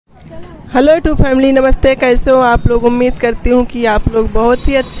Hello to family, नमस्ते। कैसे हो आप लोग? उम्मीद करती हूँ कि आप लोग बहुत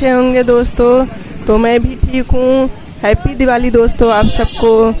ही अच्छे होंगे दोस्तों। तो मैं भी ठीक हूँ। हैप्पी दिवाली दोस्तों आप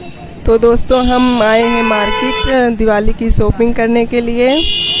सबको। तो दोस्तों हम आए हैं मार्केट दिवाली की शॉपिंग करने के लिए।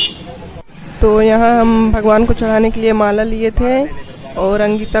 तो यहाँ हम भगवान को चढ़ाने के लिए माला लिए थे और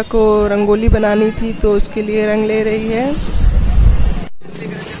अंकिता को रंगोली बनानी थी, तो उसके लिए रंग ले रही है।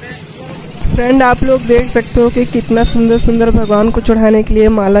 फ्रेंड आप लोग देख सकते हो कि कितना सुंदर सुंदर भगवान को चढ़ाने के लिए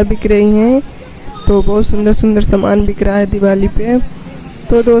माला बिक रही हैं। तो बहुत सुंदर सुंदर सामान बिक रहा है दिवाली पे।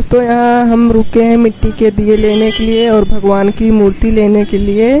 तो दोस्तों यहाँ हम रुके हैं मिट्टी के दिए लेने के लिए और भगवान की मूर्ति लेने के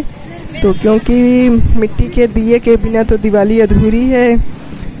लिए। तो क्योंकि मिट्टी के दिए के बिना तो दिवाली अधूरी है,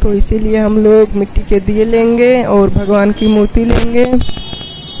 तो इसीलिए हम लोग मिट्टी के दिए लेंगे और भगवान की मूर्ति लेंगे।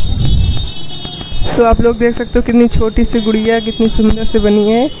 तो आप लोग देख सकते हो कितनी छोटी सी गुड़िया कितनी सुंदर से बनी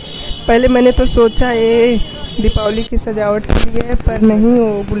है। पहले मैंने तो सोचा ये दीपावली की सजावट के लिए, पर नहीं,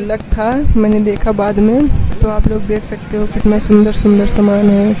 वो गुल्लक था, मैंने देखा बाद में। तो आप लोग देख सकते हो कितना सुंदर सुंदर सामान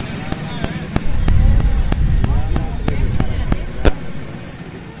है।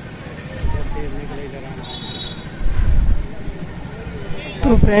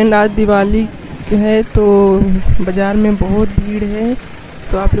 तो फ्रेंड आज दिवाली है तो बाज़ार में बहुत भीड़ है।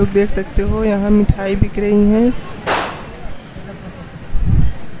 तो आप लोग देख सकते हो यहाँ मिठाई बिक रही हैं।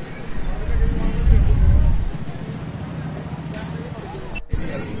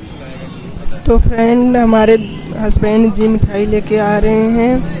 तो फ्रेंड हमारे हस्बैंड जी मिठाई लेके आ रहे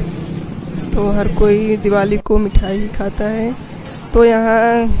हैं। तो हर कोई दिवाली को मिठाई खाता है। तो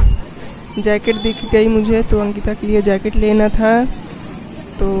यहाँ जैकेट दिख गई मुझे, तो अंकिता के लिए जैकेट लेना था।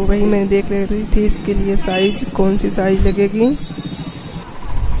 तो वही मैं देख रही थी इसके लिए साइज, कौन सी साइज लगेगी।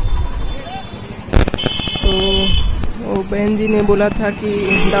 तो वो बहन जी ने बोला था कि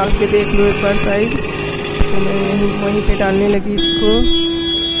डाल के देख लो एक बार साइज। तो मैं वहीं पे डालने लगी इसको।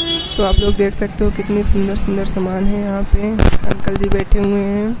 तो आप लोग देख सकते हो कितनी सुंदर सुंदर सामान है। यहाँ पे अंकल जी बैठे हुए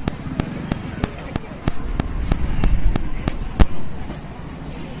हैं।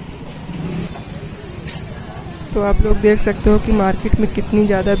 तो आप लोग देख सकते हो कि मार्केट में कितनी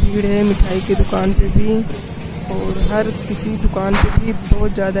ज़्यादा भीड़ है, मिठाई की दुकान पे भी और हर किसी दुकान पे भी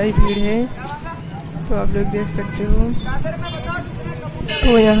बहुत ज़्यादा ही भीड़ है। तो आप लोग देख सकते हो।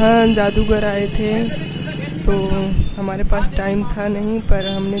 तो यहाँ जादूगर आए थे, तो हमारे पास टाइम था नहीं, पर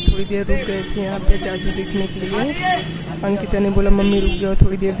हमने थोड़ी देर रुक गए थे यहाँ पे जादू देखने के लिए। अंकिता ने बोला मम्मी रुक जाओ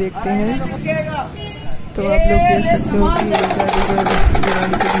थोड़ी देर देखते हैं। तो आप लोग देख सकते हो कि जादूगर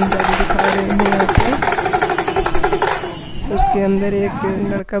दिवाली के दिन जादू दिखा रहे हैं यहाँ पे। उसके अंदर एक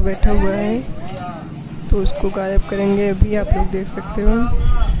लड़का बैठा हुआ है, तो उसको गायब करेंगे अभी। आप लोग देख सकते हो।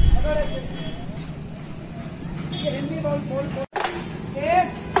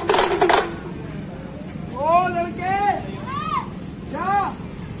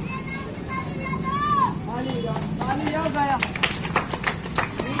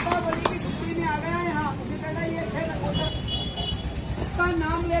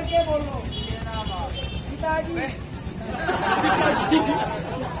 नाम लेके बोलो पिताजी।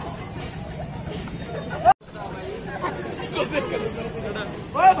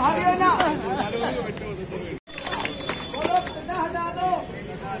 ओए भागियो ना, बोलो पर्दा हटा दो।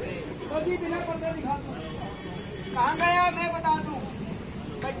 कभी बिना पर्दा दिखा दो। कहाँ गया मैं बता दूं।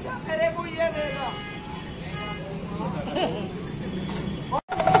 बच्चा मेरे को ये देगा।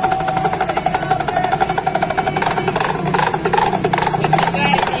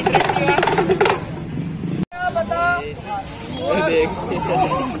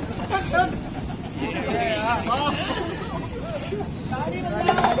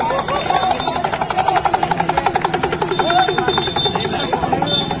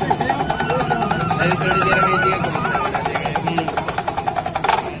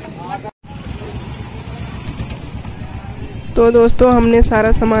 तो दोस्तों हमने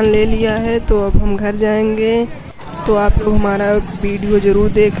सारा सामान ले लिया है, तो अब हम घर जाएंगे। तो आप लोग हमारा वीडियो ज़रूर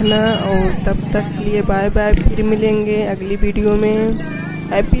देखना और तब तक के लिए बाय बाय। फिर मिलेंगे अगली वीडियो में।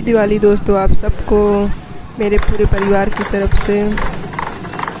 हैप्पी दिवाली दोस्तों आप सबको मेरे पूरे परिवार की तरफ से।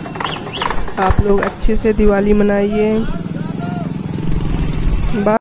 आप लोग अच्छे से दिवाली मनाइए। बाय।